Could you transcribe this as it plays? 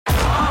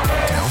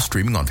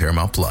streaming on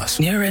Paramount Plus.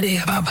 You ready,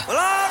 Bob? Well, all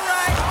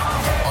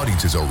right.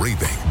 Audiences are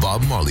raving.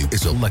 Bob Marley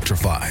is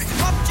electrifying.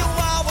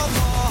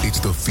 It's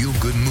the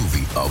feel-good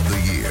movie of the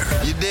year.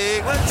 You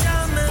dig?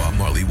 Bob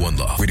Marley, One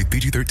Love. Rated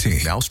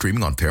PG-13. Now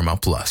streaming on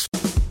Paramount Plus.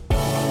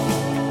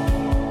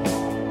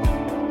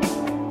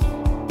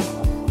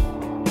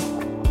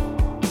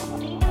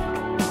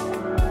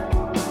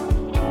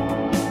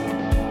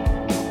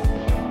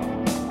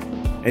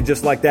 And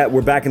just like that,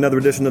 we're back. Another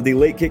edition of the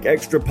Late Kick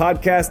Extra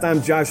podcast.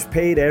 I'm Josh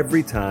Pate.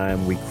 Every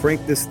time we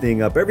crank this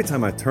thing up, every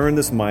time I turn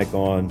this mic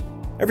on,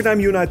 every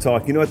time you and I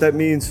talk, you know what that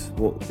means?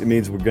 Well, it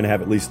means we're going to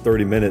have at least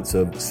 30 minutes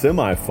of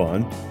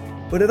semi-fun.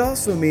 But it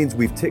also means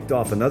we've ticked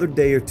off another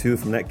day or two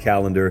from that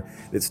calendar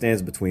that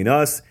stands between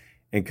us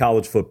and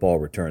college football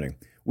returning.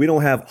 We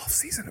don't have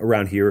off-season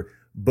around here,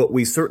 but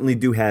we certainly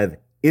do have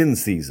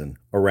in-season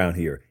around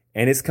here.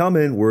 And it's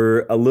coming.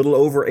 We're a little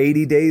over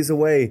 80 days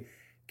away.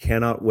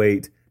 Cannot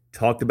wait.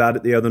 Talked about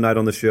it the other night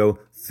on the show.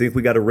 Think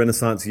we got a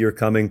renaissance year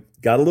coming.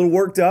 Got a little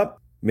worked up.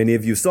 Many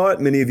of you saw it.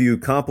 Many of you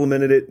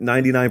complimented it.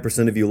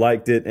 99% of you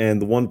liked it. And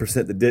the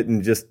 1% that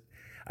didn't, just,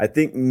 I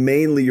think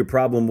mainly your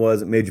problem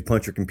was it made you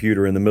punch your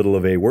computer in the middle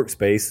of a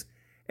workspace.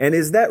 And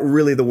is that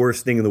really the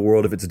worst thing in the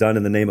world if it's done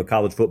in the name of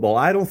college football?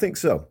 I don't think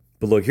so.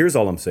 But look, here's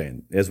all I'm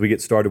saying as we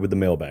get started with the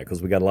mailbag,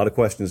 because we got a lot of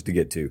questions to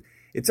get to.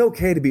 It's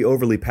okay to be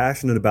overly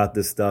passionate about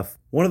this stuff.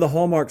 One of the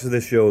hallmarks of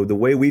this show, the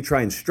way we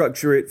try and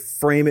structure it,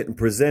 frame it, and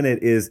present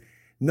it is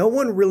no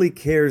one really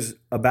cares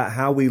about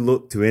how we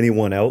look to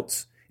anyone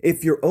else.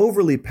 If you're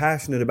overly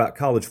passionate about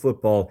college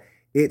football,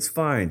 it's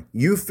fine.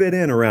 You fit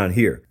in around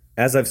here.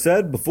 As I've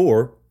said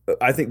before,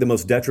 I think the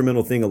most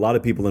detrimental thing a lot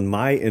of people in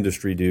my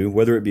industry do,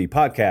 whether it be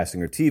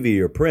podcasting or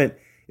TV or print,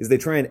 is they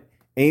try and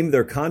aim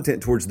their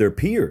content towards their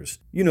peers.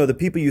 You know, the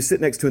people you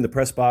sit next to in the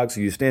press box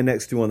or you stand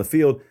next to on the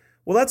field.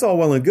 Well, that's all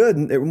well and good,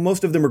 and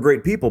most of them are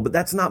great people, but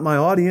that's not my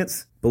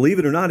audience. Believe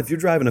it or not, if you're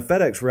driving a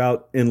FedEx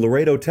route in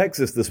Laredo,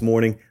 Texas this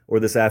morning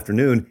or this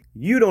afternoon,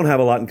 you don't have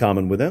a lot in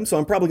common with them, so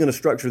I'm probably going to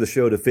structure the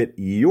show to fit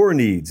your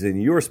needs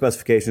and your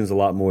specifications a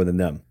lot more than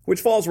them, which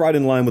falls right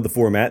in line with the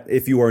format.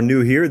 If you are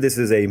new here, this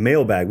is a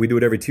mailbag. We do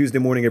it every Tuesday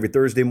morning, every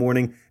Thursday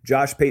morning.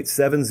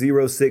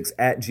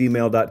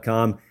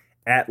 JoshPate706@gmail.com.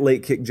 At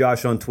Late Kick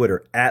Josh on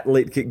Twitter, at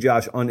Late Kick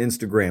Josh on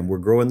Instagram. We're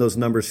growing those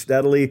numbers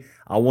steadily.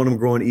 I want them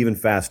growing even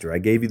faster. I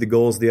gave you the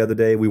goals the other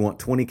day. We want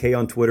 20K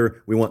on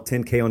Twitter. We want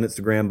 10K on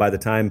Instagram by the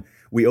time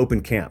we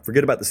open camp.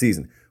 Forget about the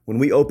season. When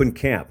we open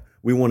camp,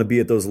 we want to be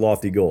at those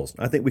lofty goals.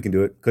 I think we can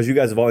do it because you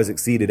guys have always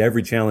exceeded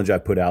every challenge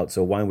I've put out,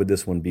 so why would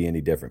this one be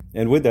any different?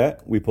 And with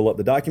that, we pull up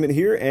the document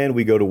here and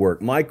we go to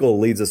work. Michael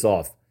leads us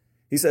off.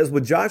 He says,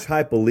 with Josh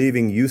Heupel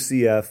leaving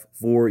UCF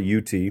for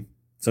UT,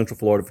 Central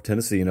Florida for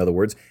Tennessee, in other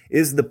words,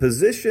 is the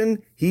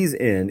position he's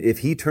in, if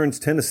he turns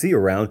Tennessee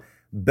around,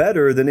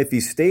 better than if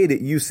he stayed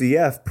at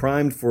UCF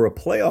primed for a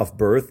playoff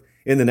berth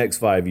in the next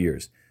 5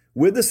 years?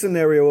 With the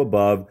scenario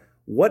above,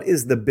 what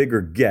is the bigger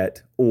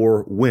get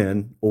or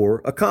win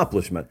or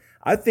accomplishment?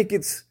 I think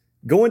it's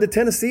going to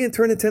Tennessee and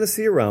turning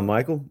Tennessee around,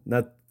 Michael.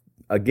 Now,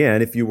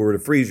 again, if you were to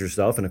freeze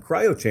yourself in a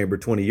cryo chamber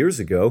 20 years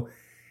ago,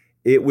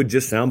 it would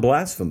just sound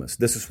blasphemous.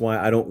 This is why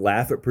I don't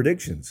laugh at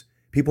predictions.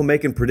 People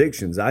making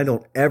predictions, I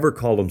don't ever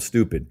call them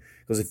stupid.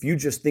 Because if you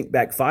just think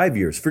back 5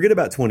 years, forget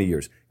about 20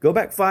 years, go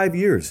back 5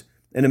 years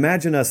and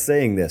imagine us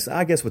saying this.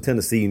 I guess with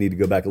Tennessee, you need to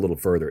go back a little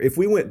further. If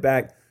we went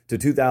back to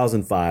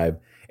 2005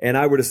 and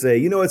I were to say,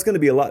 you know, it's going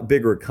to be a lot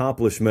bigger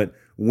accomplishment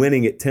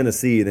winning at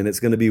Tennessee than it's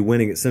going to be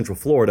winning at Central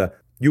Florida,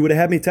 you would have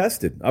had me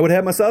tested. I would have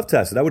had myself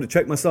tested. I would have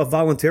checked myself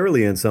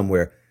voluntarily in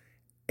somewhere.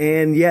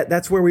 And yet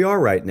that's where we are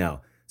right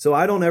now. So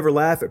I don't ever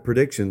laugh at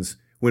predictions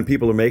when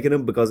people are making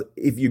them, because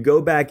if you go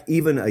back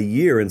even a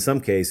year in some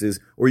cases,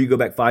 or you go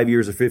back 5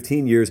 years or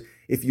 15 years,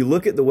 if you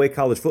look at the way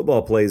college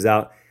football plays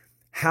out,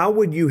 how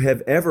would you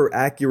have ever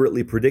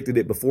accurately predicted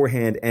it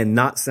beforehand and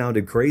not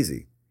sounded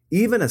crazy?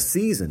 Even a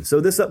season.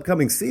 So this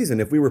upcoming season,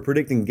 if we were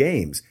predicting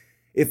games,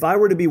 if I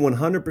were to be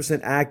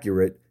 100%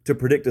 accurate to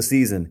predict a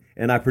season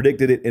and I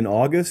predicted it in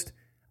August,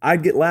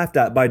 I'd get laughed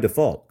at by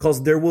default,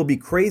 because there will be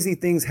crazy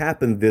things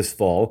happen this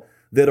fall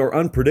that are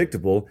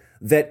unpredictable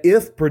that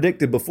if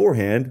predicted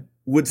beforehand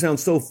would sound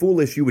so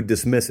foolish you would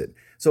dismiss it.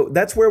 So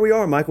that's where we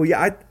are, Michael.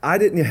 Yeah, I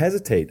didn't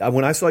hesitate.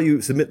 When I saw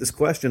you submit this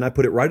question, I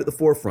put it right at the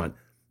forefront.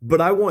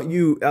 But I want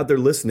you out there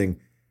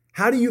listening,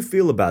 how do you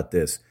feel about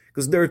this?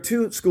 Because there are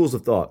two schools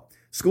of thought.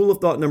 School of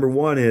thought number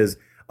one is,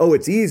 oh,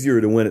 it's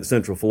easier to win at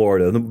Central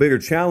Florida. The bigger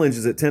challenge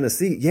is at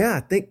Tennessee. Yeah, I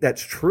think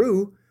that's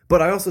true.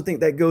 But I also think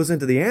that goes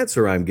into the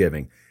answer I'm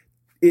giving.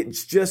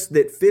 It's just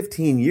that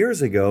 15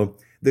 years ago,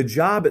 the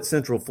job at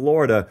Central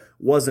Florida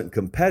wasn't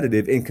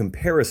competitive in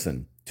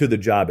comparison to the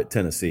job at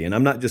Tennessee. And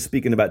I'm not just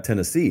speaking about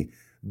Tennessee.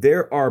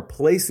 There are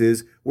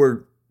places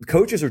where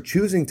coaches are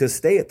choosing to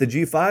stay at the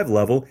G5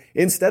 level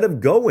instead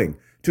of going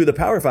to the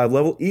Power 5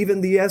 level.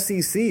 Even the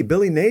SEC,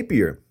 Billy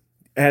Napier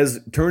has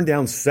turned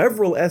down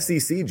several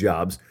SEC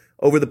jobs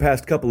over the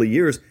past couple of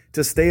years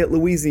to stay at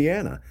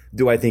Louisiana.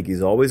 Do I think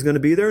he's always going to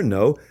be there?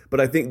 No.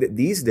 But I think that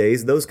these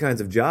days, those kinds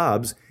of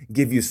jobs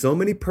give you so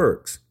many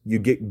perks. You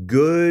get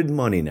good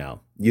money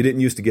now. You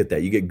didn't used to get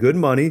that. You get good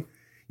money.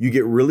 You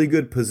get really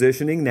good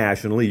positioning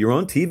nationally. You're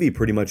on TV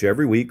pretty much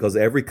every week because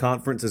every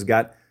conference has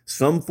got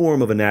some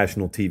form of a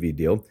national TV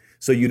deal.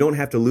 So you don't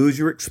have to lose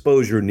your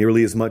exposure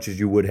nearly as much as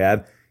you would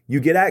have.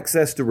 You get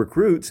access to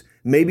recruits.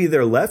 Maybe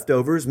they're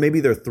leftovers. Maybe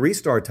they're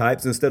 3-star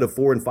types instead of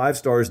 4 and 5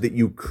 stars that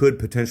you could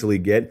potentially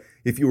get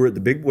if you were at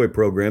the big boy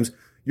programs.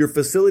 Your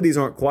facilities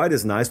aren't quite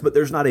as nice, but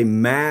there's not a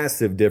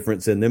massive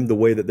difference in them the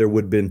way that there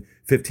would have been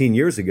 15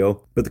 years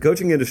ago. But the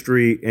coaching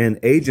industry and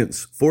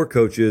agents for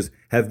coaches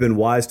have been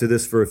wise to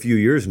this for a few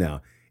years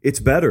now. It's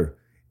better,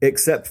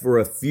 except for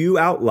a few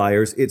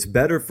outliers. It's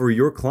better for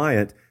your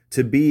client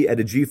to be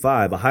at a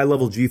G5, a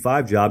high-level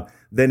G5 job,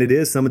 than it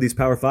is some of these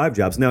Power 5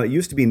 jobs. Now, it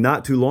used to be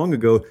not too long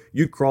ago,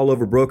 you'd crawl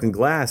over broken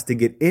glass to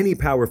get any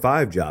Power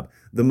 5 job.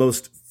 The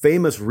most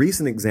famous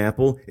recent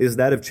example is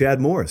that of Chad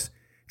Morris.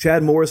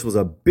 Chad Morris was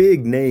a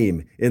big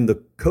name in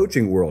the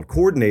coaching world,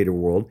 coordinator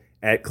world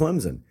at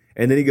Clemson.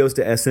 And then he goes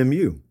to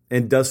SMU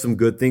and does some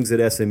good things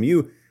at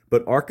SMU.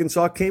 But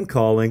Arkansas came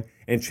calling,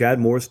 and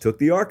Chad Morris took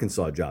the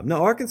Arkansas job.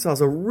 Now, Arkansas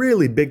is a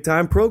really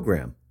big-time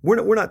program.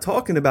 We're not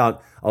talking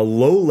about a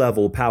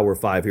low-level Power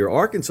 5 here.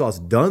 Arkansas's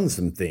done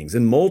some things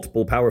in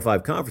multiple Power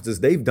 5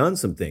 conferences. They've done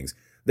some things.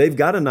 They've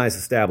got a nice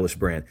established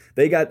brand.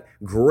 They got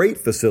great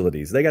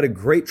facilities. They got a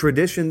great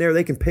tradition there.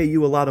 They can pay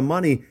you a lot of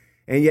money.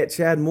 And yet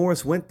Chad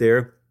Morris went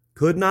there,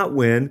 could not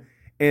win,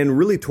 and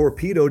really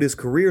torpedoed his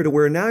career to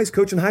where now he's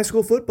coaching high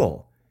school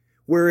football.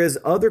 Whereas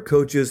other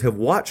coaches have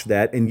watched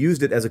that and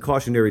used it as a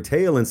cautionary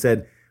tale and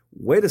said,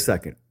 wait a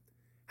second.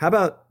 How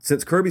about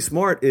since Kirby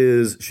Smart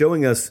is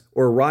showing us,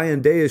 or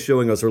Ryan Day is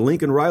showing us, or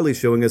Lincoln Riley is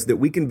showing us that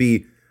we can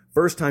be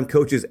first-time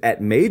coaches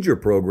at major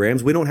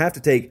programs. We don't have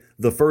to take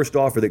the first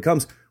offer that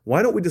comes.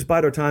 Why don't we just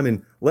bide our time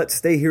and let's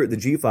stay here at the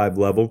G5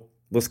 level?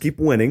 Let's keep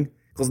winning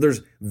because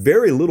there's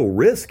very little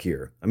risk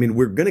here. I mean,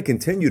 we're going to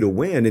continue to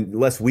win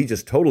unless we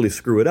just totally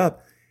screw it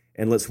up.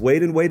 And let's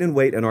wait and wait and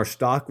wait, and our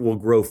stock will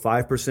grow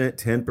 5%,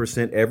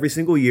 10% every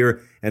single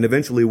year, and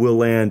eventually we'll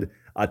land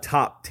a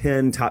top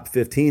 10, top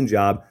 15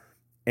 job,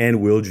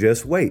 and we'll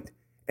just wait.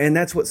 And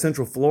that's what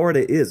Central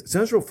Florida is.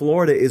 Central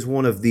Florida is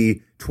one of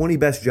the 20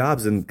 best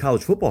jobs in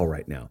college football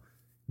right now.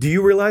 Do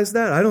you realize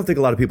that? I don't think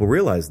a lot of people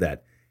realize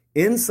that.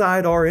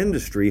 Inside our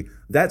industry,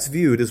 that's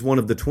viewed as one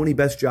of the 20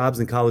 best jobs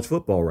in college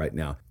football right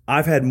now.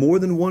 I've had more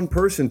than one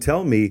person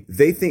tell me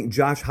they think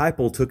Josh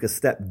Heupel took a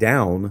step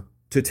down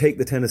to take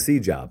the Tennessee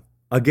job.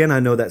 Again, I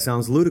know that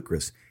sounds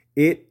ludicrous.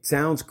 It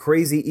sounds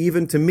crazy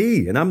even to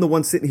me, and I'm the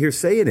one sitting here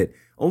saying it,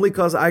 only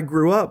because I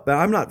grew up.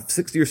 I'm not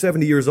 60 or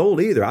 70 years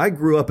old either. I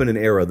grew up in an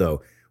era,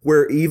 though,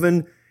 where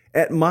even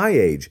at my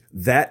age,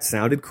 that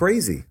sounded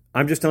crazy.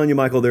 I'm just telling you,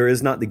 Michael, there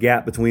is not the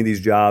gap between these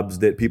jobs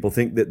that people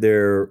think that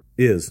there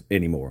is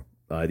anymore.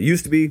 It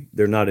used to be,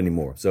 they're not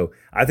anymore. So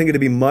I think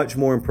it'd be much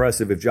more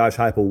impressive if Josh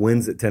Heupel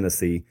wins at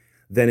Tennessee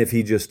than if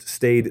he just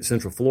stayed at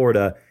Central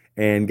Florida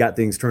and got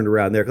things turned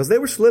around there, because they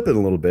were slipping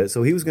a little bit,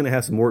 so he was going to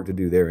have some work to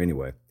do there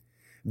anyway.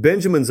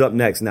 Benjamin's up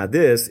next. Now,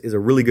 this is a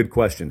really good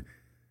question.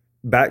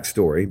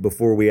 Backstory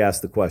before we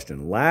ask the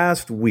question.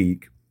 Last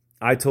week,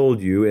 I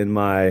told you in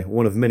my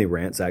one of many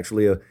rants,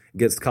 actually,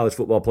 against college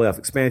football playoff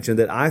expansion,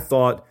 that I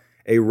thought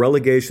a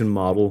relegation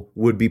model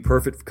would be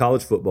perfect for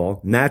college football.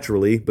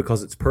 Naturally,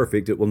 because it's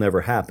perfect, it will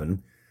never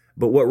happen.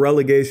 But what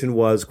relegation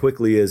was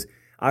quickly is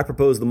I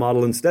proposed the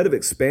model, instead of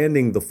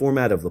expanding the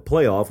format of the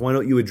playoff, why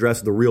don't you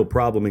address the real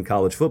problem in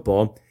college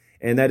football?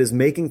 And that is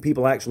making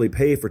people actually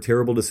pay for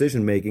terrible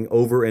decision-making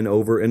over and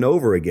over and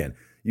over again.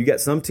 You got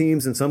some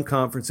teams and some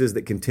conferences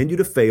that continue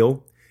to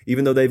fail,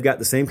 even though they've got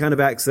the same kind of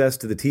access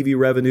to the TV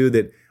revenue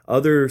that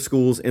other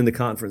schools in the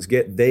conference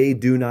get. They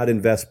do not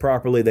invest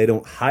properly. They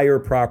don't hire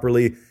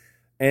properly,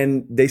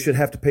 and they should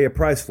have to pay a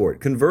price for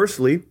it.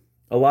 Conversely,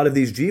 a lot of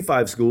these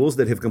G5 schools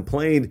that have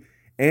complained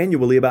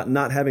annually about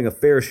not having a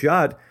fair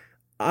shot,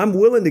 I'm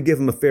willing to give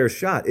them a fair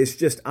shot. It's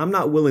just I'm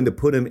not willing to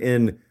put them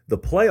in the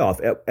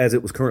playoff as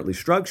it was currently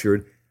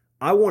structured.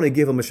 I want to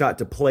give them a shot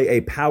to play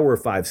a Power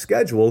 5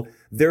 schedule,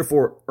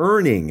 therefore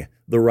earning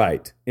the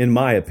right, in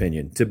my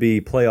opinion, to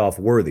be playoff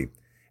worthy.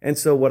 And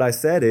so what I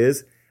said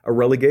is a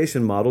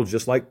relegation model,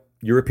 just like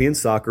European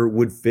soccer,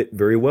 would fit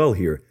very well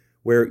here,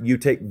 where you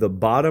take the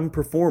bottom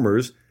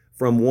performers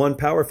from one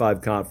Power 5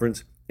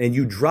 conference and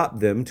you drop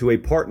them to a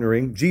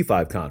partnering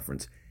G5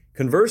 conference.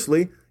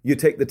 Conversely, you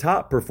take the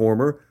top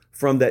performer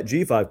from that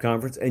G5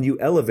 conference and you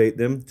elevate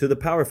them to the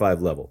Power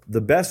 5 level.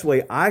 The best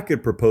way I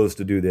could propose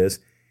to do this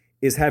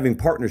is having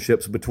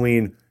partnerships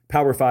between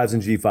Power 5s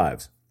and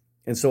G5s.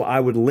 And so I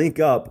would link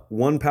up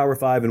one Power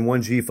 5 and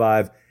one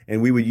G5,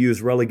 and we would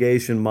use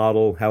relegation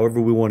model,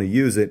 however we want to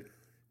use it,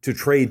 to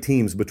trade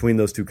teams between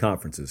those two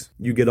conferences.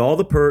 You get all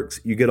the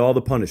perks, you get all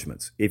the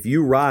punishments. If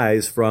you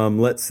rise from,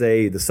 let's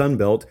say, the Sun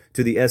Belt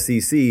to the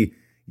SEC,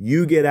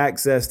 you get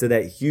access to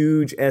that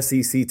huge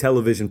SEC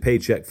television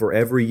paycheck for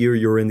every year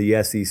you're in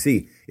the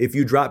SEC. If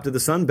you drop to the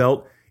Sun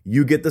Belt,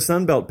 you get the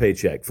Sun Belt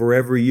paycheck for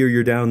every year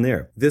you're down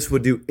there. This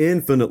would do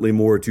infinitely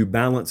more to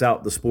balance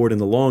out the sport in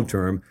the long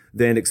term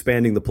than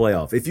expanding the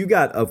playoff. If you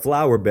got a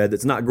flower bed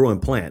that's not growing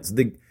plants,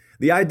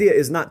 the idea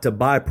is not to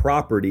buy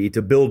property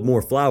to build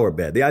more flower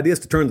bed. The idea is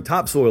to turn the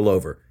topsoil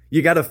over.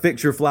 You got to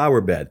fix your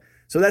flower bed.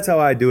 So that's how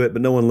I do it,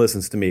 but no one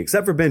listens to me,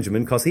 except for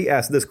Benjamin, because he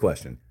asked this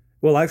question.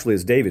 Well, actually,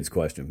 it's David's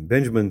question.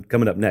 Benjamin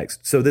coming up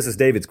next. So this is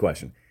David's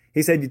question.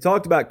 He said, you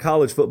talked about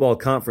college football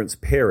conference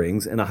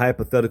pairings in a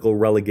hypothetical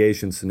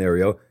relegation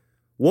scenario.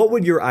 What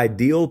would your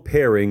ideal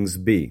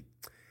pairings be?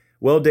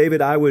 Well,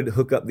 David, I would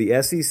hook up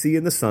the SEC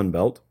and the Sun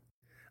Belt.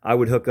 I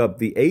would hook up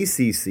the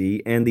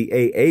ACC and the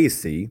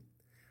AAC.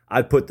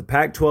 I'd put the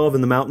Pac-12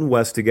 and the Mountain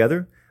West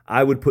together.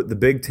 I would put the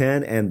Big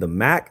Ten and the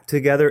MAC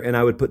together, and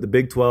I would put the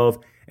Big 12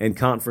 and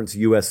Conference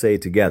USA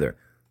together.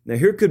 Now,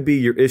 here could be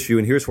your issue,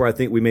 and here's where I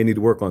think we may need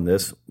to work on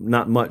this.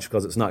 Not much,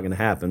 because it's not going to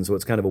happen, so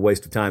it's kind of a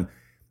waste of time.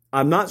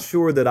 I'm not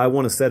sure that I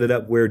want to set it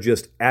up where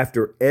just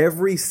after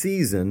every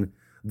season,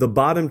 the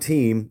bottom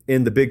team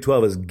in the Big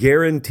 12 is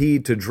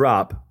guaranteed to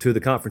drop to the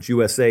Conference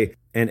USA,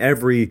 and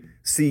every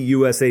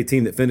CUSA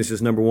team that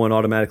finishes number one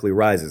automatically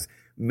rises.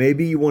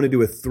 Maybe you want to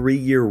do a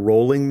 3-year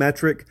rolling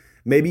metric.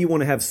 Maybe you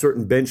want to have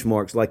certain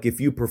benchmarks, like if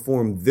you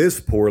perform this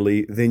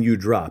poorly, then you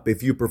drop.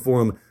 If you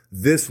perform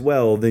this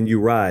well, then you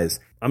rise.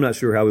 I'm not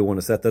sure how we want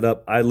to set that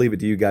up. I'd leave it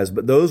to you guys,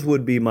 but those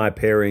would be my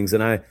pairings.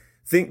 And I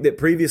think that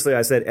previously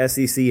I said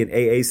SEC and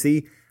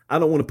AAC. I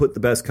don't want to put the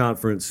best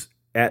conference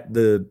at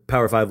the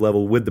Power 5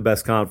 level with the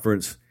best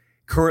conference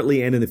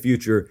currently and in the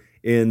future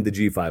in the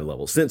G5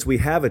 level. Since we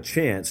have a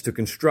chance to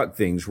construct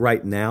things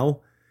right now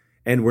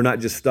and we're not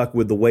just stuck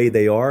with the way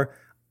they are,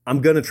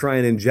 I'm going to try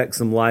and inject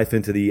some life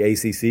into the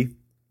ACC,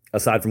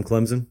 aside from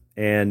Clemson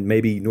and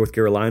maybe North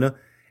Carolina.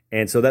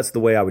 And so that's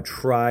the way I would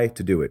try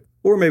to do it.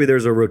 Or maybe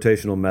there's a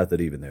rotational method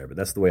even there, but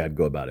that's the way I'd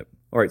go about it.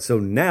 All right, so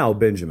now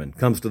Benjamin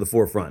comes to the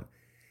forefront.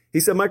 He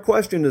said, my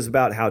question is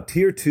about how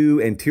Tier 2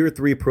 and Tier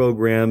 3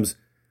 programs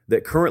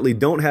that currently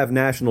don't have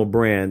national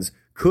brands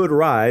could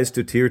rise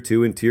to Tier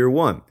 2 and Tier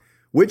 1.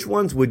 Which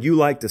ones would you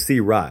like to see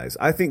rise?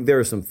 I think there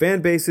are some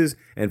fan bases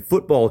and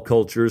football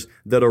cultures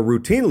that are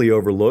routinely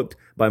overlooked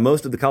by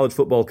most of the college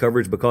football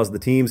coverage because the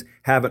teams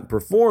haven't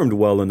performed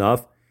well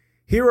enough.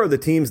 Here are the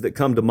teams that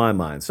come to my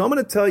mind. So I'm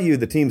going to tell you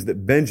the teams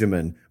that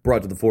Benjamin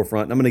brought to the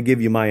forefront, and I'm going to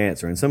give you my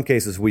answer. In some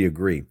cases, we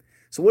agree.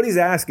 So what he's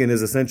asking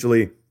is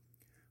essentially,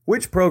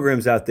 which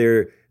programs out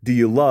there do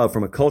you love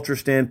from a culture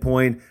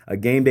standpoint, a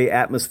game day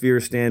atmosphere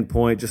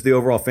standpoint, just the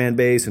overall fan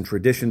base and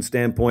tradition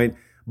standpoint,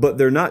 but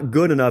they're not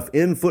good enough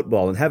in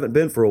football and haven't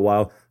been for a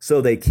while,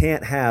 so they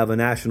can't have a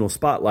national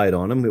spotlight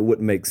on them. It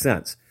wouldn't make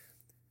sense.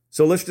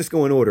 So let's just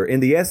go in order.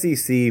 In the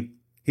SEC,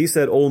 he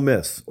said Ole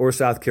Miss or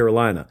South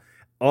Carolina.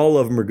 All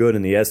of them are good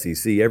in the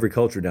SEC. Every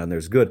culture down there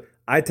is good.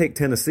 I take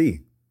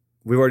Tennessee.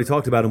 We've already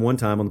talked about them one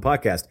time on the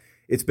podcast.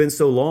 It's been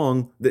so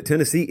long that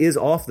Tennessee is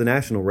off the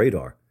national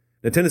radar.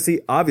 Now,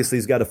 Tennessee obviously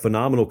has got a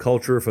phenomenal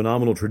culture,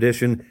 phenomenal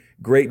tradition,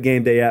 great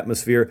game day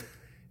atmosphere.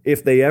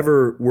 If they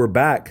ever were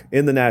back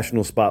in the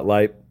national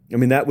spotlight, I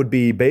mean, that would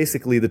be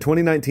basically the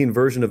 2019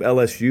 version of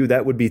LSU.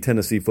 That would be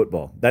Tennessee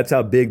football. That's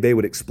how big they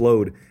would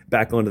explode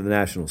back onto the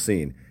national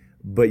scene.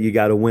 But you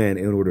got to win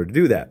in order to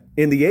do that.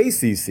 In the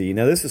ACC,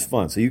 now this is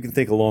fun, so you can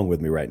think along with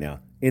me right now.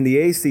 In the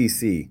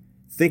ACC,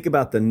 think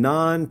about the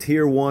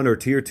non-Tier 1 or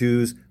Tier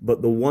 2s,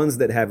 but the ones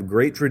that have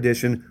great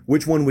tradition.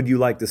 Which one would you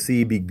like to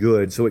see be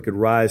good so it could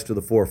rise to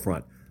the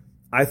forefront?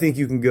 I think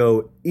you can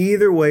go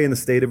either way in the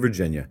state of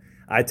Virginia.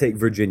 I take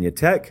Virginia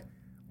Tech,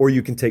 or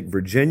you can take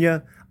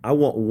Virginia. I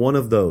want one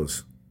of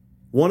those.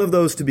 One of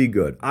those to be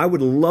good. I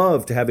would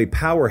love to have a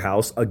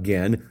powerhouse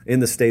again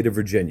in the state of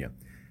Virginia.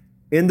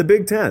 In the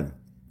Big Ten,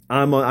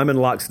 I'm in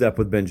lockstep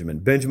with Benjamin.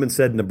 Benjamin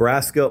said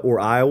Nebraska or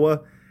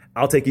Iowa.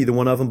 I'll take either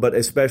one of them, but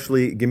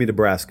especially give me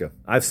Nebraska.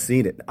 I've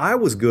seen it.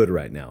 Iowa's good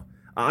right now.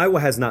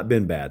 Iowa has not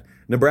been bad.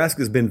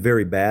 Nebraska's been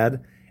very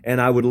bad, and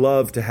I would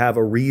love to have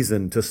a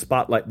reason to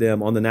spotlight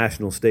them on the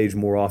national stage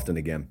more often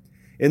again.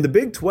 In the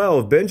Big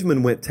 12,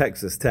 Benjamin went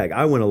Texas Tech.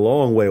 I went a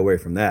long way away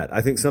from that.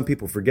 I think some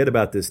people forget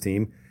about this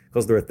team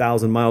because they're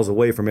 1,000 miles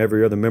away from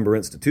every other member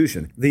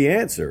institution. The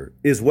answer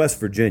is West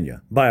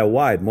Virginia by a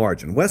wide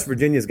margin. West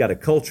Virginia's got a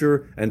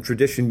culture and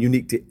tradition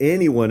unique to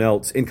anyone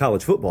else in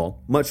college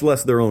football, much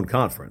less their own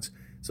conference.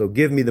 So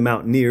give me the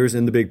Mountaineers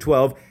in the Big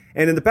 12.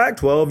 And in the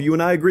Pac-12, you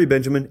and I agree,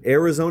 Benjamin,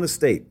 Arizona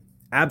State.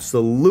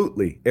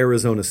 Absolutely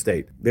Arizona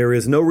State. There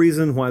is no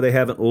reason why they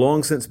haven't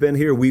long since been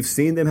here. We've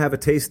seen them have a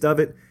taste of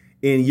it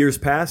in years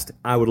past.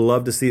 I would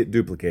love to see it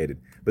duplicated.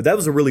 But that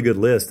was a really good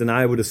list, and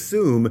I would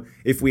assume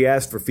if we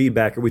asked for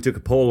feedback or we took a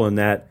poll on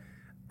that,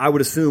 I would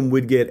assume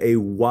we'd get a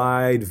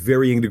wide,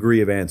 varying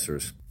degree of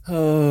answers.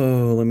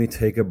 Oh, let me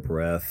take a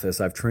breath,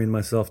 as I've trained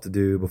myself to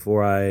do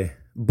before I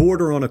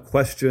border on a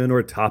question or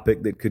a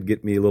topic that could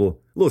get me a little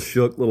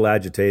shook, a little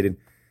agitated.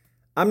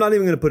 I'm not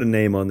even going to put a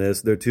name on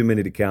this. There are too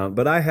many to count.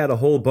 But I had a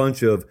whole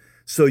bunch of,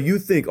 so you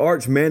think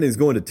Arch Manning's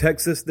going to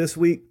Texas this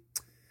week?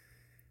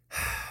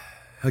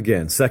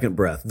 Again, second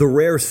breath. The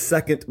rare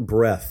second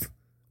breath.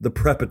 The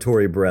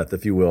preparatory breath,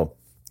 if you will.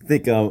 I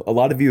think a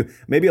lot of you,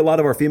 maybe a lot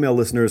of our female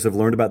listeners have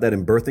learned about that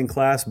in birthing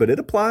class, but it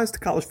applies to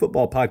college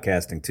football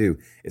podcasting too,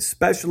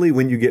 especially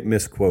when you get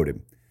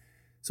misquoted.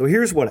 So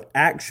here's what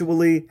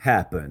actually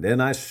happened,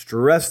 and I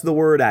stress the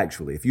word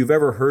actually. If you've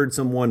ever heard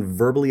someone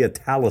verbally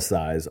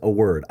italicize a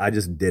word, I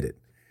just did it.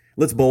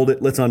 let's bold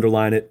it, let's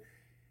underline it.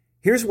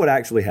 Here's what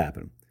actually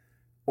happened.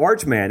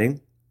 Arch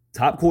Manning,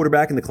 top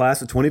quarterback in the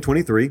class of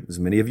 2023, as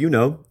many of you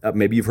know,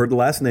 maybe you've heard the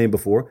last name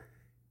before,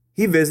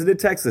 he visited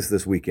Texas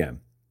this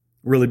weekend.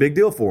 Really big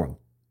deal for him.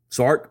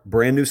 Sark,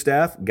 brand new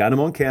staff, got him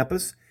on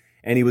campus,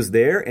 and he was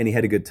there, and he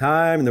had a good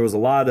time, and there was a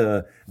lot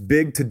of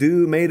big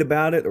to-do made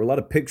about it. There were a lot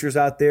of pictures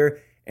out there,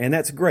 and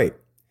that's great.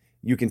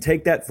 You can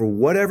take that for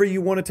whatever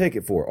you want to take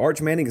it for.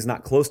 Arch Manning is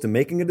not close to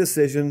making a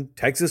decision,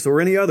 Texas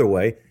or any other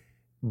way,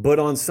 but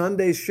on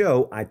Sunday's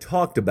show, I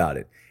talked about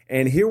it.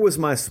 And here was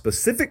my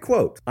specific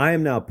quote. I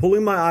am now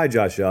pulling my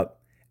iJosh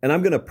up, and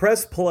I'm going to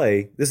press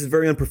play. This is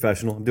very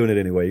unprofessional. I'm doing it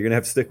anyway. You're going to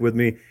have to stick with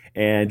me.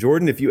 And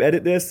Jordan, if you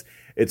edit this,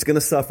 it's going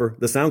to suffer.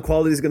 The sound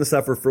quality is going to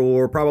suffer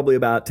for probably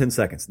about 10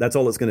 seconds. That's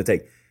all it's going to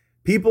take.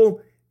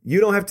 People,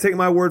 you don't have to take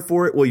my word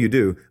for it. Well, you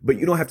do, but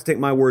you don't have to take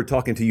my word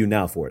talking to you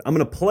now for it. I'm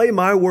going to play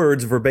my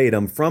words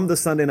verbatim from the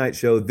Sunday night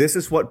show. This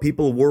is what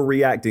people were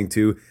reacting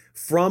to.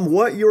 From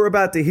what you're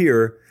about to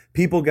hear,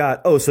 people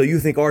got, oh, so you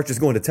think Arch is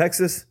going to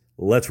Texas?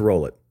 Let's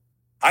roll it.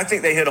 I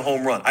think they hit a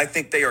home run. I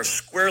think they are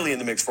squarely in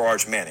the mix for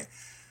Arch Manning.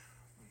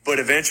 But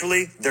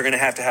eventually, they're going to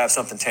have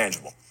something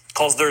tangible,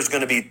 because there's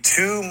going to be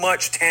too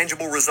much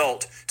tangible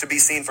result to be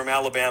seen from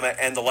Alabama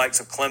and the likes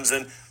of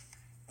Clemson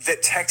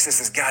that Texas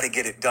has got to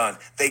get it done.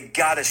 They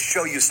got to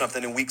show you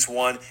something in weeks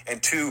 1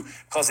 and 2,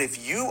 because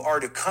if you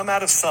are to come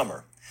out of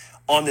summer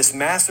on this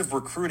massive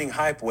recruiting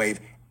hype wave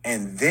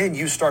and then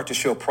you start to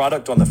show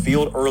product on the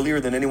field earlier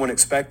than anyone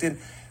expected,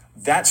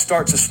 that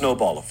starts a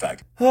snowball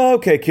effect.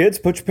 Okay, kids,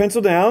 put your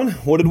pencil down.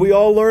 What did we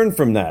all learn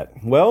from that?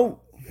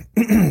 Well,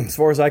 as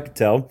far as I could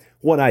tell,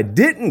 what I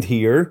didn't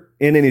hear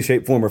in any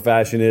shape, form, or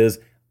fashion is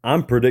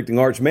I'm predicting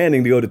Arch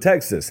Manning to go to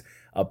Texas.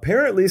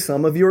 Apparently,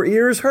 some of your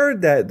ears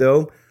heard that,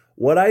 though.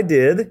 What I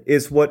did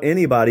is what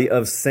anybody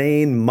of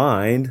sane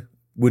mind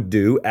would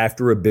do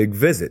after a big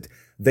visit.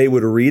 They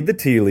would read the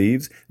tea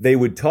leaves. They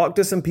would talk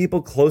to some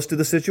people close to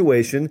the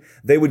situation.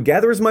 They would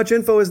gather as much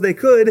info as they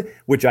could,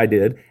 which I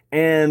did.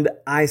 And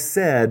I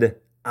said,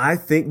 I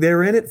think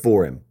they're in it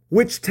for him,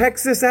 which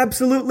Texas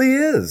absolutely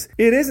is.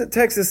 It isn't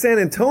Texas San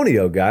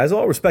Antonio, guys,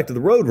 all respect to the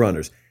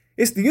Roadrunners.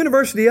 It's the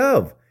University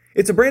of.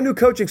 It's a brand new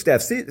coaching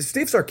staff. Steve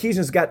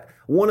Sarkisian's got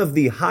one of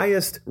the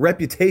highest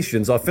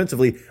reputations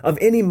offensively of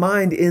any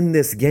mind in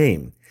this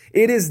game.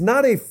 It is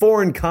not a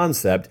foreign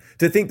concept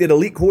to think that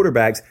elite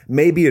quarterbacks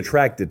may be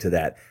attracted to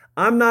that.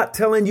 I'm not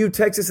telling you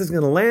Texas is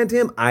going to land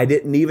him. I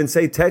didn't even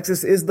say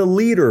Texas is the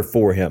leader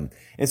for him.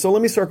 And so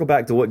let me circle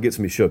back to what gets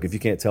me shook, if you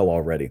can't tell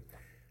already.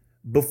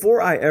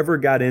 Before I ever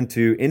got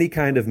into any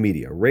kind of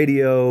media,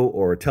 radio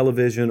or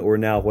television, or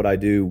now what I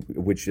do,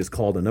 which is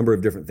called a number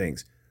of different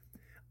things,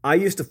 I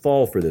used to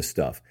fall for this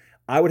stuff.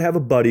 I would have a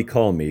buddy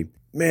call me,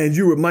 man,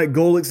 you were what Mike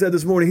Golick said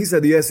this morning. He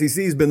said the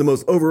SEC has been the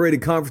most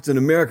overrated conference in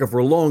America for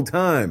a long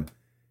time.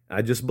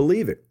 I just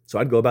believe it. So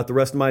I'd go about the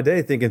rest of my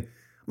day thinking,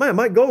 man,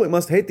 Mike Golick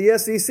must hate the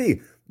SEC.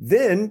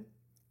 Then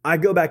I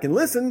go back and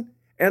listen,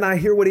 and I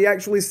hear what he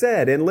actually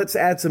said. And let's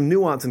add some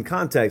nuance and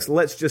context.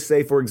 Let's just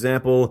say, for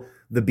example,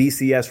 the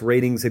BCS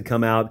ratings had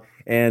come out,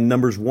 and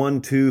numbers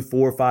 1, 2,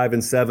 4, 5,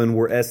 and 7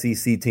 were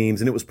SEC teams,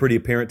 and it was pretty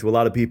apparent to a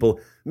lot of people,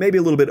 maybe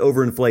a little bit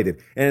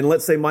overinflated. And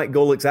let's say Mike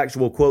Golick's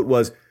actual quote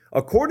was,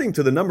 according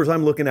to the numbers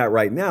I'm looking at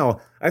right now,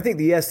 I think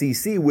the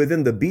SEC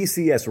within the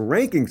BCS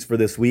rankings for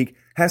this week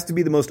has to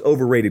be the most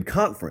overrated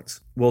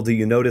conference. Well, do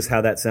you notice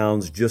how that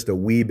sounds just a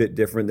wee bit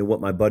different than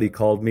what my buddy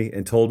called me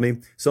and told me?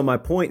 So my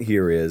point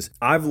here is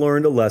I've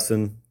learned a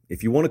lesson.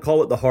 If you want to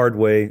call it the hard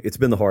way, it's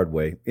been the hard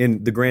way.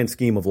 In the grand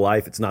scheme of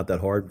life, it's not that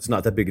hard. It's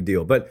not that big a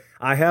deal. But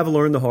I have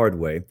learned the hard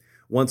way,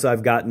 once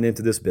I've gotten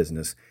into this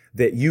business,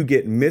 that you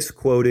get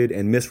misquoted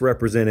and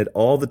misrepresented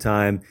all the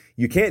time.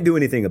 You can't do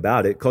anything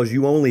about it because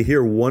you only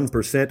hear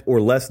 1%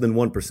 or less than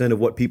 1% of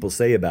what people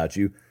say about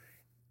you.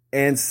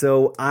 And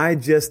so I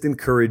just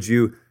encourage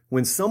you,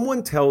 when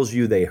someone tells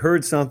you they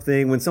heard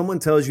something, when someone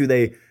tells you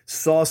they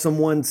saw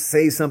someone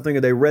say something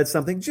or they read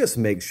something, just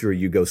make sure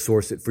you go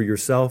source it for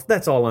yourself.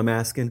 That's all I'm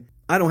asking.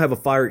 I don't have a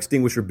fire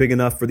extinguisher big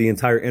enough for the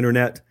entire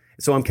internet,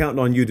 so I'm counting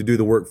on you to do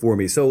the work for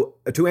me. So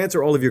to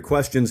answer all of your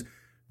questions,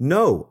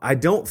 no, I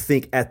don't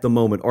think at the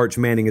moment Arch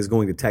Manning is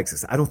going to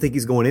Texas. I don't think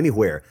he's going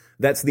anywhere.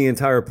 That's the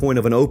entire point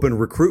of an open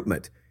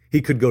recruitment.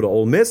 He could go to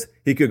Ole Miss.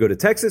 He could go to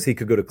Texas. He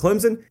could go to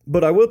Clemson.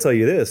 But I will tell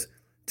you this.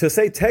 To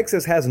say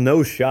Texas has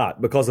no shot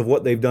because of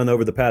what they've done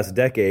over the past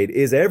decade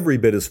is every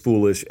bit as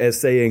foolish as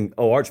saying,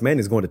 oh, Arch Manning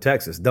is going to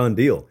Texas. Done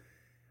deal.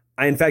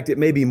 In fact, it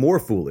may be more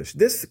foolish.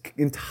 This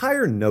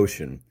entire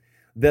notion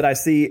that I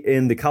see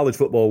in the college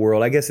football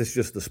world, I guess it's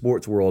just the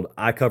sports world.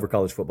 I cover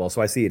college football,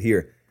 so I see it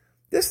here.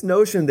 This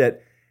notion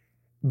that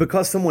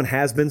because someone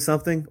has been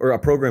something or a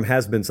program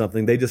has been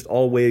something, they just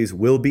always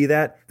will be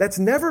that. That's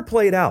never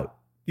played out.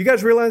 You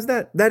guys realize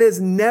that? That is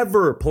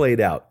never played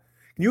out.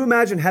 Can you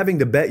imagine having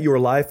to bet your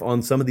life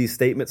on some of these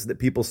statements that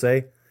people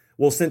say?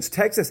 Well, since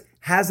Texas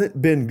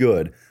hasn't been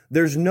good,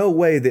 there's no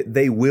way that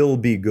they will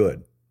be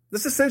good.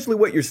 That's essentially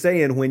what you're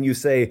saying when you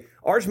say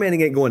Arch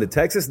Manning ain't going to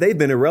Texas. They've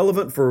been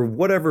irrelevant for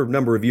whatever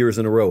number of years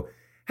in a row.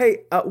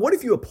 Hey, what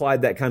if you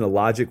applied that kind of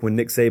logic when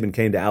Nick Saban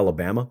came to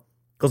Alabama?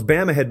 Because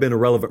Bama had been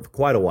irrelevant for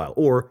quite a while,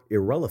 or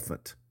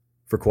irrelevant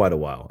for quite a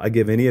while. I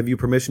give any of you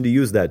permission to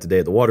use that today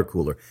at the water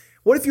cooler.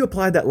 What if you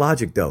applied that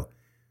logic, though?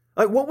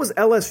 What was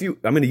LSU?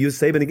 I'm going to use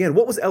Saban again.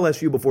 What was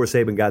LSU before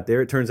Saban got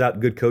there? It turns out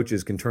good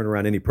coaches can turn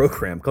around any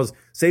program, because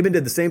Saban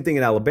did the same thing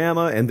at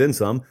Alabama and then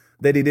some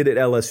that he did at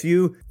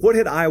LSU. What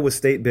had Iowa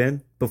State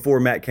been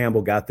before Matt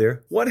Campbell got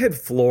there? What had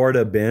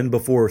Florida been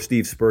before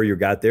Steve Spurrier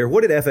got there?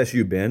 What had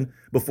FSU been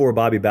before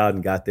Bobby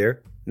Bowden got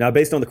there? Now,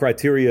 based on the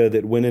criteria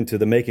that went into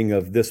the making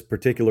of this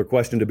particular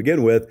question to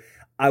begin with,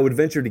 I would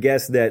venture to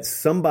guess that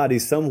somebody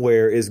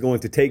somewhere is going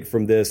to take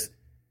from this,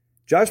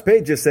 Josh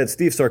Pate just said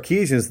Steve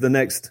Sarkisian is the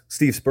next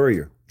Steve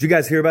Spurrier. Did you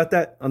guys hear about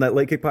that on that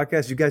Late Kick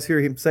podcast? Did you guys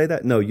hear him say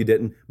that? No, you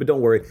didn't. But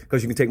don't worry,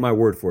 because you can take my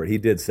word for it. He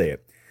did say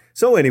it.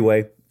 So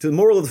anyway, the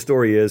moral of the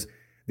story is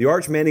the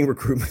Arch Manning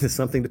recruitment is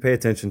something to pay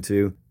attention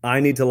to. I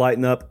need to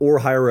lighten up or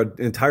hire an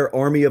entire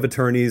army of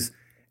attorneys.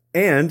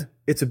 And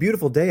it's a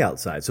beautiful day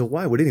outside, so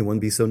why would anyone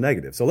be so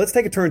negative? So let's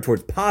take a turn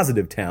towards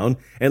positive town,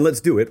 and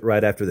let's do it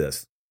right after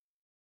this.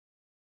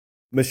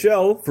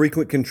 Michelle,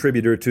 frequent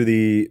contributor to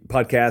the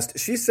podcast,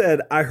 she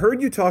said, I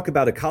heard you talk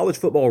about a college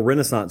football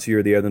renaissance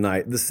year the other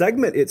night. The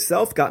segment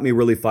itself got me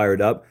really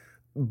fired up,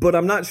 but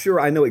I'm not sure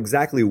I know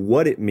exactly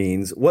what it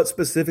means. What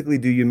specifically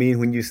do you mean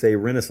when you say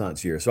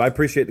renaissance year? So I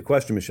appreciate the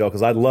question, Michelle,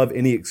 because I'd love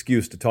any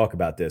excuse to talk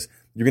about this.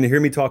 You're going to hear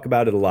me talk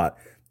about it a lot.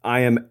 I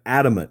am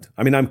adamant.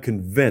 I'm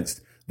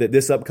convinced that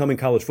this upcoming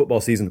college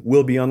football season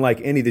will be unlike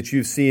any that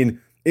you've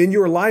seen in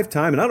your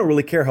lifetime. And I don't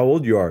really care how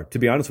old you are, to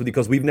be honest with you,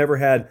 because we've never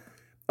had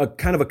a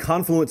kind of a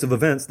confluence of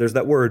events. There's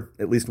that word,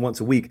 at least once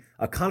a week,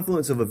 a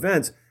confluence of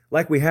events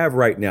like we have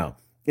right now.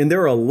 And there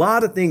are a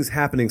lot of things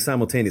happening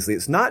simultaneously.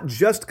 It's not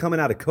just coming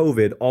out of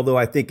COVID, although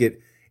I think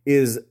it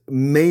is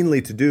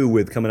mainly to do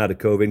with coming out of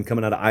COVID and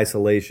coming out of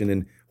isolation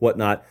and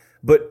whatnot.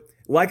 But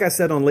like I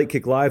said on Late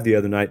Kick Live the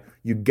other night,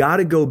 you got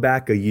to go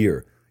back a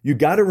year. You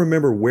got to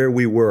remember where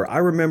we were. I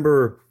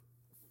remember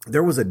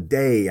there was a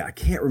day, I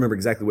can't remember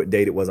exactly what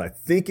date it was. I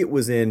think it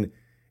was in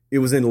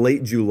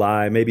late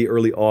July, maybe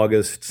early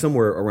August,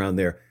 somewhere around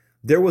there.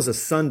 There was a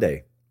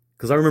Sunday,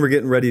 because I remember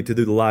getting ready to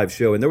do the live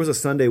show, and there was a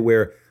Sunday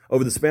where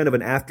over the span of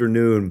an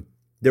afternoon,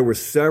 there were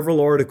several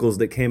articles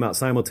that came out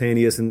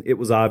simultaneous, and it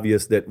was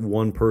obvious that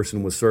one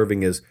person was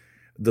serving as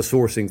the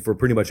sourcing for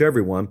pretty much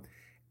everyone.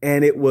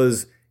 And it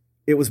was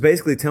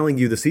basically telling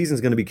you the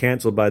season's going to be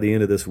canceled by the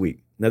end of this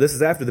week. Now, this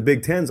is after the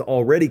Big Ten's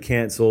already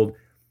canceled,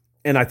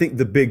 and I think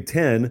the Big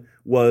Ten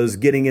was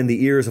getting in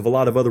the ears of a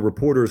lot of other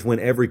reporters when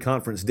every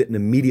conference didn't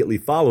immediately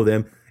follow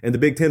them, and the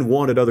Big Ten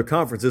wanted other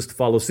conferences to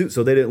follow suit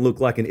so they didn't look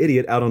like an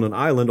idiot out on an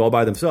island all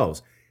by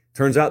themselves.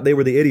 Turns out they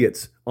were the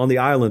idiots on the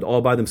island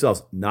all by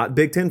themselves. Not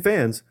Big Ten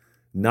fans,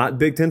 not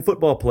Big Ten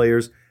football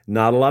players,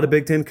 not a lot of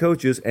Big Ten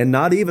coaches, and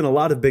not even a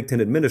lot of Big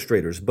Ten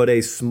administrators, but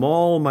a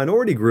small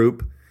minority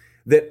group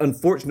that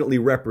unfortunately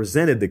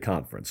represented the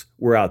conference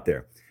were out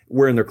there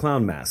wearing their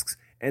clown masks.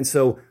 And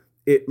so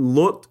it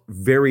looked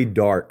very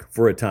dark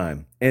for a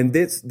time. And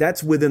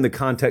that's within the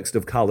context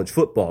of college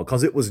football,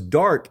 because it was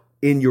dark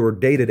in your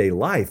day-to-day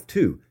life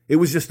too. It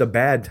was just a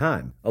bad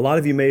time. A lot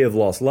of you may have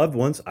lost loved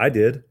ones. I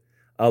did.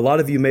 A lot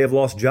of you may have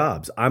lost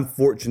jobs. I'm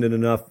fortunate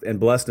enough and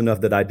blessed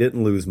enough that I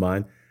didn't lose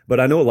mine, but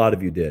I know a lot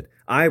of you did.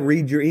 I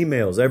read your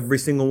emails. Every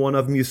single one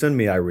of them you send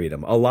me, I read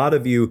them. A lot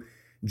of you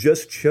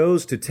just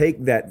chose to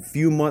take that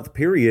few-month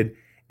period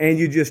and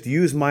you just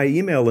use my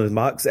email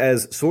inbox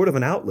as sort of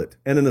an outlet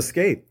and an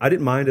escape. I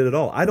didn't mind it at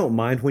all. I don't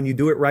mind when you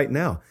do it right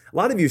now. A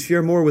lot of you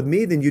share more with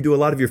me than you do a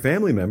lot of your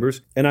family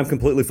members, and I'm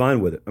completely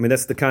fine with it. I mean,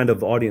 that's the kind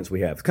of audience we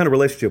have, the kind of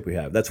relationship we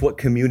have. That's what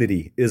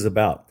community is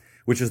about,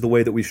 which is the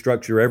way that we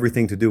structure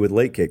everything to do with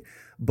Late Kick.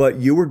 But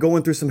you were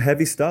going through some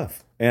heavy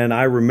stuff, and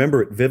I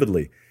remember it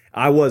vividly.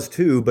 I was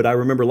too, but I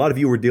remember a lot of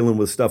you were dealing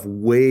with stuff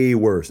way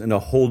worse in a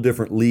whole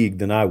different league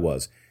than I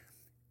was.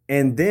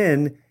 And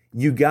then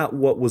you got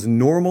what was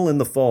normal in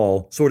the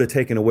fall sort of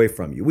taken away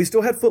from you. We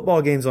still had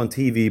football games on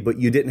TV, but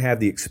you didn't have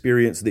the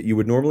experience that you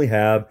would normally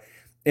have,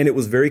 and it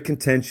was very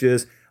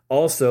contentious.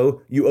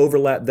 Also, you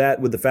overlap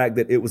that with the fact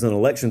that it was an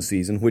election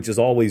season, which is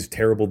always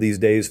terrible these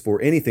days for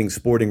anything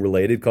sporting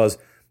related, because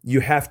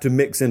you have to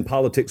mix in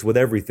politics with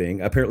everything.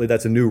 Apparently,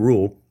 that's a new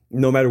rule.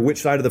 No matter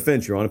which side of the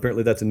fence you're on,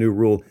 apparently that's a new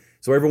rule.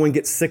 So everyone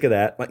gets sick of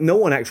that. Like, no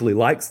one actually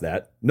likes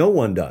that. No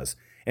one does.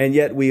 And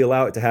yet we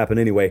allow it to happen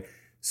anyway.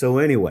 So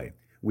anyway,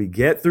 we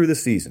get through the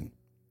season,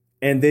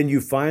 and then you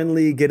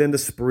finally get into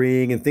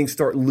spring and things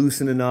start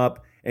loosening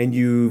up, and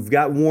you've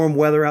got warm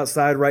weather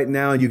outside right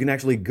now, and you can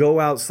actually go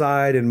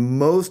outside, and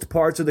most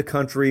parts of the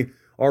country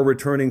are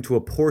returning to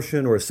a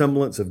portion or a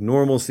semblance of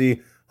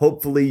normalcy.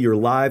 Hopefully your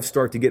lives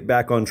start to get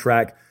back on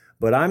track.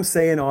 But I'm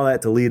saying all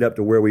that to lead up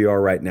to where we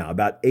are right now,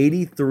 about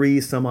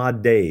 83 some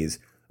odd days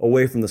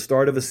away from the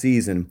start of a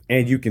season,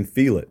 and you can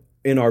feel it.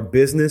 In our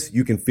business,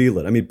 you can feel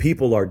it. I mean,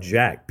 people are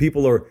jacked.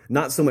 People are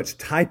not so much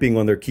typing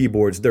on their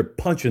keyboards, they're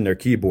punching their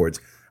keyboards.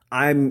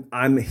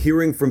 I'm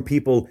hearing from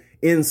people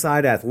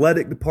inside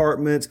athletic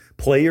departments,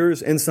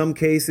 players in some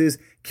cases,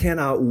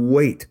 cannot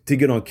wait to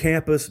get on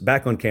campus,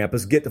 back on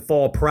campus, get to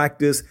fall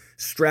practice,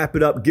 strap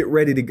it up, get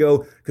ready to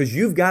go. Because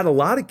you've got a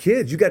lot of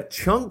kids. You got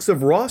chunks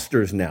of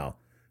rosters now.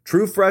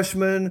 True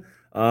freshmen,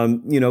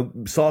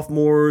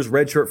 sophomores,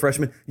 redshirt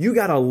freshmen. You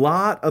got a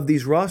lot of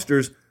these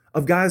rosters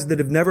of guys that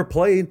have never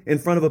played in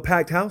front of a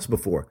packed house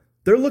before.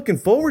 They're looking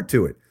forward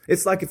to it.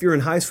 It's like if you're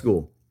in high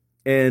school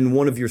and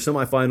one of your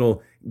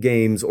semifinal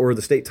games or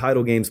the state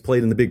title games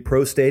played in the big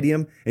pro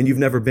stadium and you've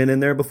never been in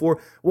there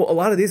before. Well, a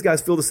lot of these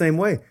guys feel the same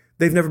way.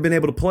 They've never been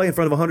able to play in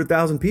front of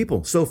 100,000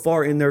 people so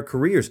far in their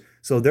careers.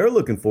 So they're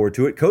looking forward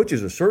to it.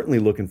 Coaches are certainly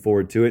looking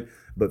forward to it,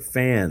 but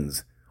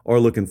fans are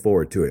looking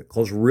forward to it.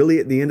 Because really,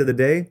 at the end of the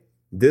day,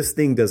 this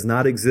thing does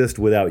not exist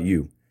without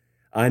you.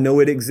 I know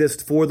it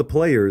exists for the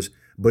players,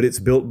 but it's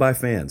built by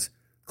fans.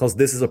 Because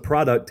this is a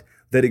product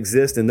that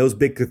exists, and those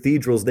big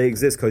cathedrals, they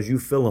exist because you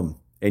fill them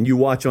and you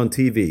watch on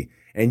TV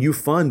and you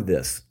fund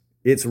this.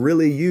 It's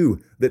really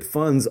you that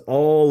funds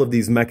all of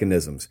these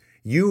mechanisms.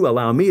 You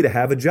allow me to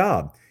have a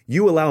job.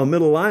 You allow a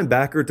middle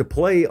linebacker to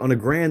play on a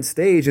grand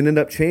stage and end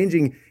up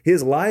changing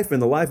his life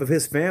and the life of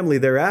his family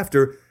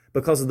thereafter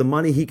because of the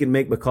money he can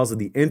make because of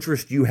the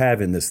interest you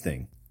have in this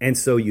thing. And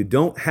so you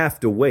don't have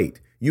to wait.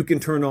 You can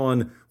turn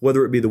on,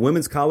 whether it be the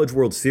Women's College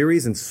World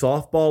Series and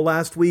softball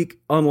last week,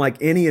 unlike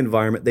any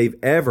environment they've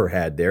ever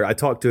had there. I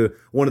talked to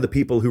one of the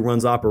people who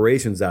runs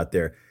operations out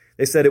there.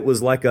 They said it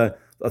was like a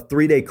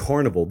 3-day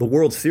carnival. The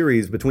World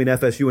Series between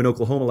FSU and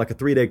Oklahoma, like a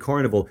 3-day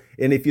carnival.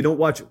 And if you don't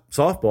watch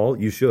softball,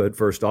 you should,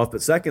 first off.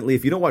 But secondly,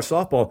 if you don't watch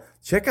softball,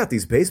 check out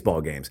these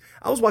baseball games.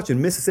 I was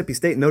watching Mississippi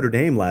State Notre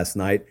Dame last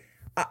night.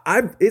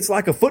 It's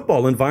like a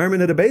football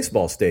environment at a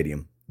baseball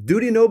stadium.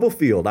 Dudy Noble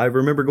Field. I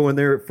remember going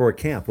there for a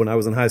camp when I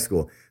was in high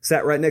school.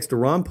 Sat right next to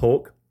Ron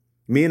Polk.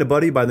 Me and a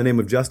buddy by the name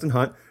of Justin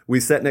Hunt. We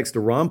sat next to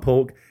Ron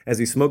Polk as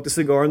he smoked a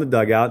cigar in the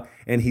dugout,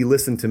 and he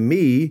listened to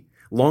me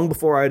long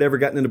before I had ever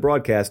gotten into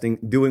broadcasting,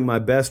 doing my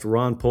best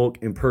Ron Polk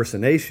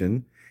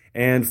impersonation.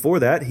 And for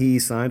that, he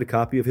signed a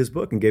copy of his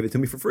book and gave it to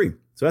me for free.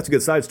 So that's a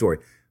good side story.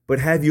 But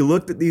have you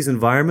looked at these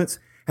environments?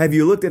 Have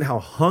you looked at how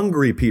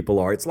hungry people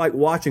are? It's like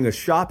watching a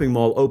shopping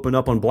mall open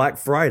up on Black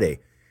Friday.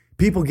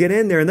 People get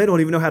in there and they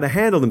don't even know how to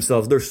handle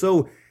themselves. They're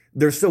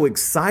so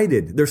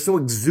excited. They're so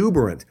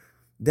exuberant.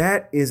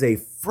 That is a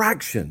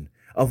fraction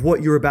of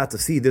what you're about to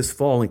see this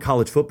fall in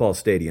college football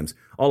stadiums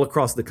all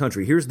across the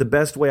country. Here's the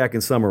best way I can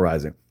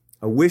summarize it.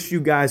 I wish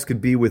you guys could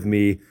be with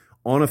me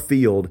on a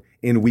field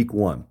in week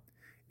 1.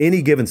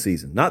 Any given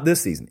season, not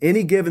this season,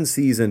 any given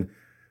season,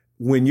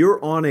 when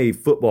you're on a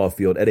football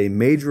field at a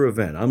major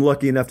event. I'm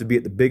lucky enough to be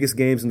at the biggest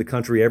games in the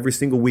country every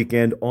single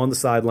weekend, on the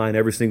sideline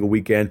every single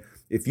weekend.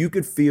 If you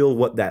could feel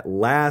what that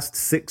last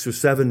 6 or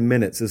 7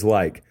 minutes is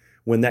like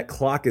when that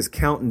clock is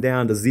counting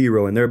down to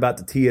 0 and they're about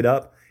to tee it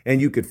up, and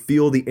you could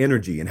feel the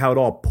energy and how it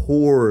all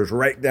pours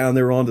right down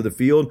there onto the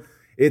field,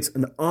 it's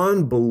an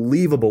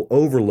unbelievable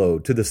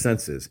overload to the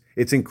senses.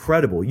 It's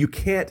incredible. You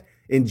can't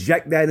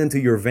inject that into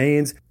your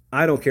veins.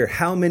 I don't care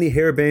how many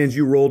hair bands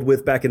you rolled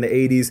with back in the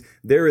 80s.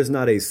 There is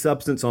not a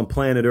substance on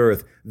planet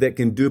Earth that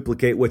can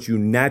duplicate what you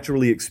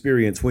naturally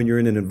experience when you're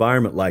in an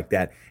environment like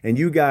that. And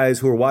you guys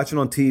who are watching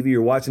on TV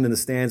or watching in the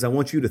stands, I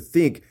want you to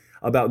think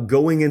about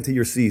going into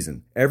your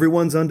season.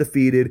 Everyone's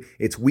undefeated.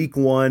 It's week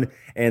 1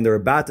 and they're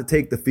about to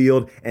take the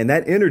field. And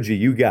that energy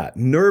you got,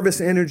 nervous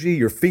energy,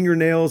 your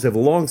fingernails have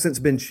long since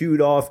been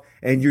chewed off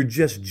and you're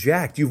just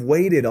jacked. You've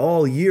waited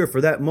all year for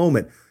that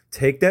moment.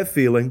 Take that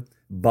feeling,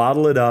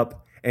 bottle it up,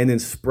 and then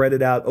spread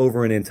it out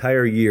over an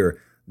entire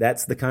year.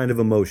 That's the kind of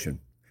emotion.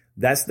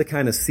 That's the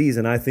kind of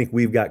season I think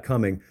we've got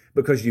coming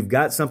because you've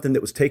got something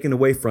that was taken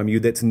away from you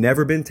that's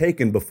never been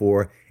taken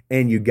before,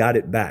 and you got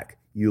it back.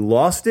 You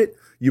lost it,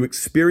 you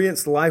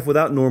experienced life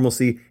without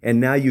normalcy, and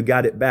now you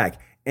got it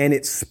back. And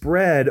it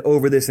spread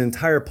over this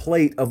entire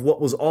plate of what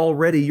was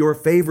already your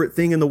favorite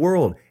thing in the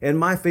world and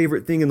my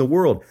favorite thing in the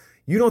world.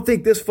 You don't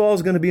think this fall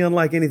is going to be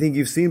unlike anything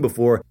you've seen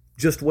before?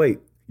 Just wait.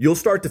 You'll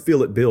start to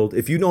feel it build.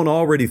 If you don't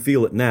already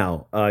feel it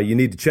now, you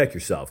need to check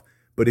yourself.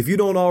 But if you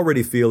don't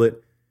already feel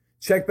it,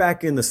 check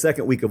back in the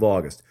 2nd week of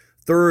August,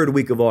 3rd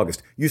week of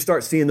August. You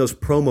start seeing those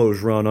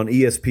promos run on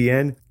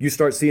ESPN. You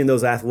start seeing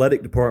those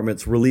athletic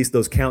departments release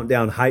those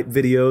countdown hype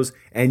videos,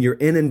 and you're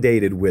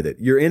inundated with it.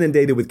 You're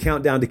inundated with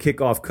countdown to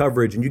kickoff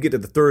coverage, and you get to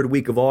the 3rd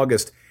week of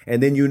August,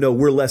 and then you know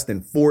we're less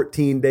than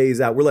 14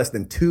 days out. We're less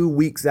than 2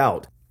 weeks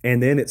out,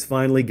 and then it's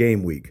finally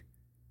game week.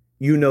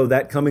 You know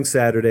that coming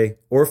Saturday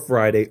or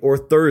Friday or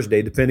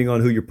Thursday, depending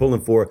on who you're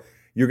pulling for,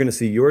 you're going to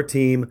see your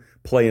team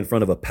play in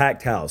front of a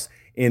packed house.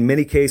 In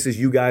many cases,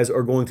 you guys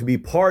are going to be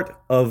part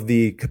of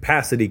the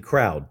capacity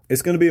crowd.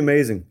 It's going to be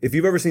amazing. If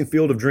you've ever seen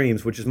Field of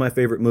Dreams, which is my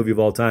favorite movie of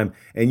all time,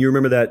 and you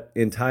remember that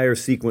entire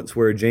sequence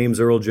where James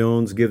Earl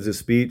Jones gives his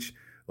speech,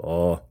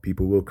 oh,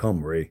 people will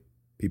come, Ray.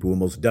 People will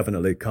most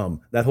definitely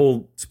come. That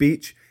whole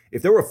speech,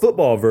 if there were a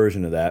football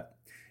version of that,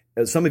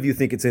 some of you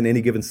think it's in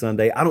Any Given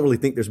Sunday. I don't really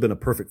think there's been a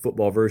perfect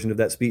football version of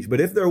that speech, but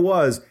if there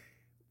was,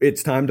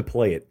 it's time to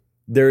play it.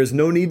 There is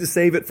no need to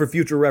save it for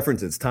future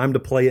reference. It's time to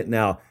play it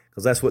now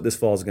because that's what this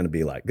fall is going to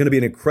be like. Going to be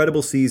an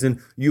incredible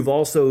season. You've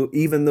also,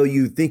 even though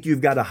you think you've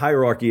got a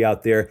hierarchy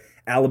out there,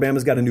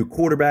 Alabama's got a new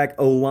quarterback,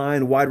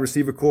 O-line, wide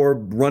receiver core,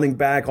 running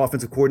back,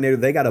 offensive coordinator.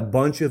 They got a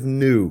bunch of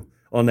new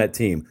on that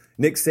team.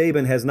 Nick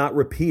Saban has not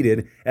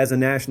repeated as a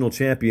national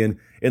champion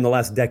in the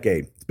last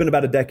decade. It's been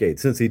about a decade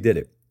since he did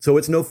it. So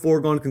it's no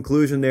foregone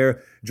conclusion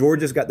there.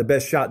 Georgia's got the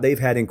best shot they've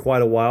had in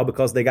quite a while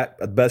because they got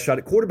the best shot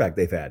at quarterback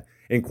they've had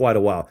in quite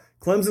a while.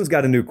 Clemson's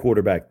got a new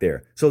quarterback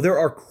there. So there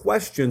are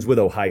questions with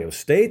Ohio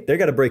State. They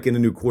got to break in a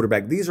new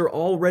quarterback. These are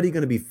already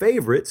going to be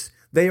favorites.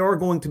 They are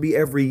going to be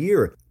every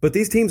year. But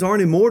these teams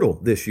aren't immortal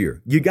this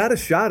year. You got a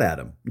shot at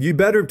them. You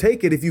better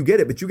take it if you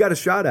get it, but you got a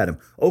shot at them.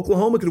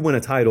 Oklahoma could win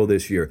a title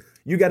this year.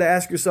 You got to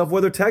ask yourself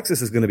whether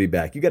Texas is going to be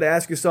back. You got to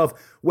ask yourself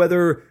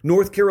whether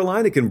North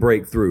Carolina can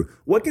break through.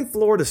 What can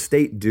Florida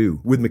State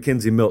do with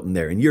McKenzie Milton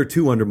there in year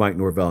 2 under Mike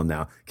Norvell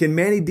now? Can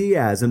Manny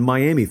Diaz and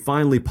Miami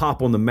finally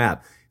pop on the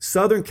map?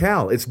 Southern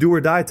Cal, it's do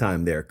or die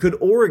time there. Could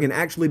Oregon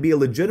actually be a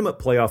legitimate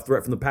playoff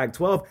threat from the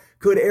Pac-12?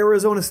 Could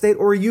Arizona State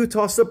or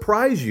Utah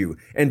surprise you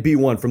and be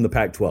one from the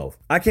Pac-12?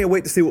 I can't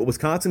wait to see what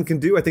Wisconsin can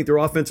do. I think their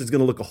offense is going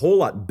to look a whole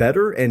lot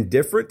better and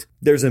different.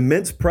 There's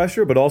immense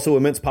pressure, but also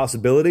immense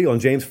possibility on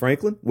James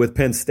Franklin with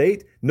Penn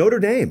State. Notre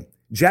Dame,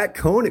 Jack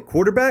Cohn at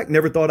quarterback.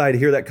 Never thought I'd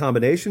hear that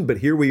combination, but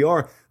here we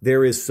are.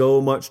 There is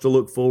so much to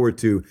look forward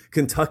to.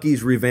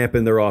 Kentucky's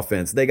revamping their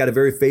offense. They got a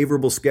very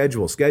favorable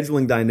schedule.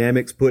 Scheduling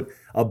dynamics put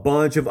a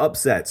bunch of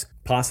upsets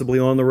possibly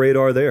on the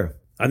radar there.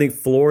 I think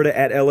Florida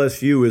at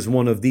LSU is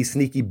one of the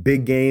sneaky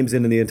big games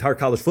in the entire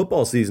college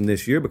football season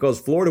this year because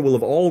Florida will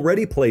have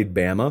already played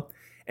Bama,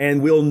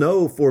 and we'll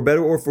know for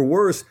better or for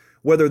worse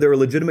whether they're a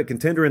legitimate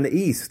contender in the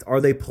East.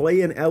 Are they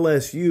playing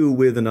LSU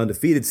with an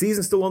undefeated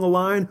season still on the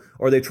line?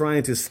 Or are they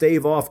trying to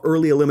stave off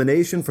early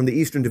elimination from the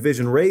Eastern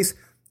Division race?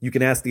 You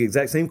can ask the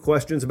exact same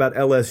questions about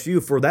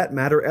LSU. For that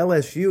matter,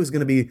 LSU is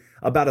going to be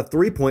about a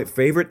 3-point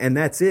favorite, and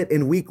that's it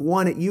in week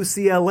 1 at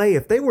UCLA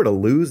if they were to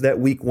lose that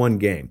week 1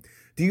 game.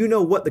 Do you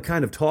know what the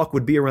kind of talk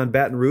would be around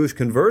Baton Rouge?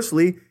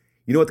 Conversely,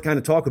 you know what the kind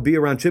of talk would be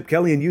around Chip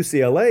Kelly and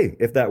UCLA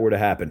if that were to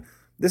happen?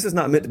 This is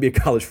not meant to be a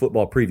college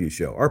football preview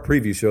show. Our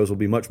preview shows will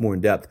be much more in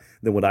depth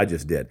than what I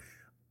just did.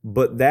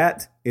 But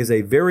that is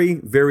a very,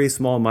 very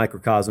small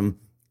microcosm.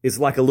 It's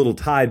like a little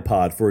Tide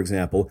Pod, for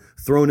example,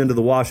 thrown into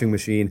the washing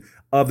machine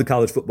of the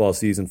college football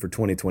season for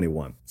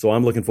 2021. So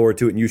I'm looking forward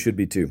to it, and you should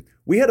be too.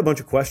 We had a bunch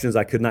of questions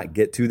I could not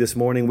get to this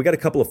morning. We got a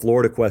couple of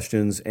Florida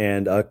questions,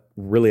 and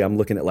really I'm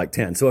looking at like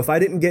 10. So if I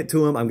didn't get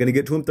to them, I'm going to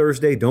get to them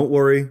Thursday. Don't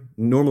worry.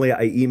 Normally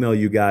I email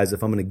you guys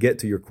if I'm going to get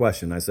to your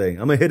question. I say,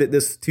 I'm going to hit it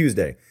this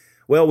Tuesday.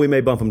 Well, we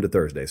may bump them to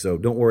Thursday, so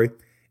don't worry.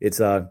 It's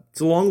a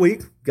long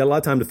week. Got a lot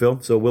of time to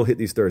fill, so we'll hit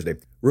these Thursday.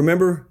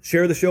 Remember,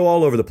 share the show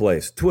all over the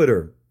place.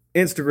 Twitter,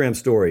 Instagram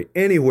story,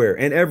 anywhere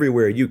and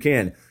everywhere you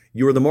can.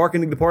 You are the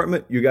marketing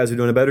department. You guys are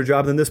doing a better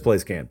job than this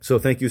place can. So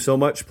thank you so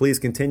much. Please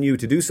continue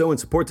to do so and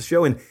support the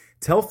show, and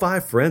tell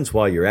 5 friends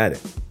while you're at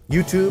it.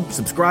 YouTube,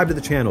 subscribe to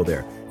the channel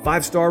there.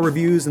 5-star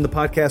reviews in the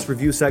podcast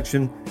review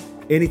section.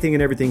 Anything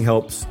and everything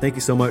helps. Thank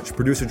you so much.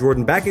 Producer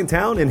Jordan back in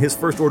town, and his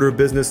first order of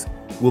business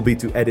will be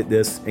to edit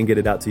this and get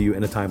it out to you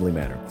in a timely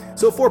manner.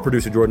 So for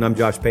Producer Jordan, I'm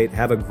Josh Pate.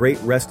 Have a great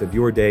rest of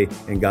your day,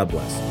 and God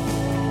bless.